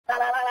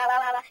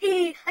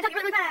I'm talking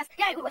really, really fast.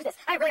 Yay, ooh, what is this?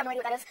 I really have no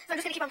idea what that is, so I'm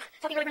just gonna keep on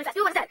talking really, really fast.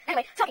 Ooh, what is that?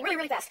 Anyway, talking really,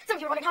 really fast. Some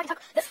of you are wondering how I can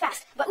talk this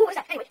fast, but ooh, what is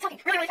that? Anyway, talking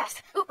really, really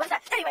fast. Ooh, what is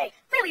that? Anyway,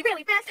 really,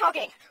 really fast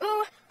talking.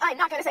 Ooh, I'm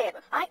not gonna say it.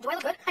 Do I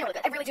look good? I don't look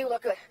good. I really do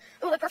look good.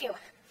 Ooh, look, perfume.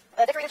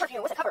 Decorated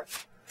perfume. What's the cover?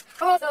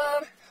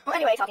 Awesome. Well,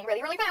 anyway, talking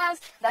really, really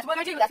fast. That's what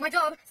I do. That's my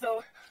job.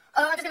 So,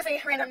 I'm just gonna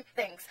say random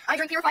things. I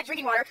drink purified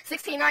drinking water,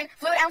 16.9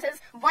 fluid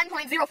ounces,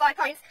 1.05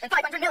 pints, and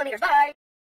 500 milliliters. Bye!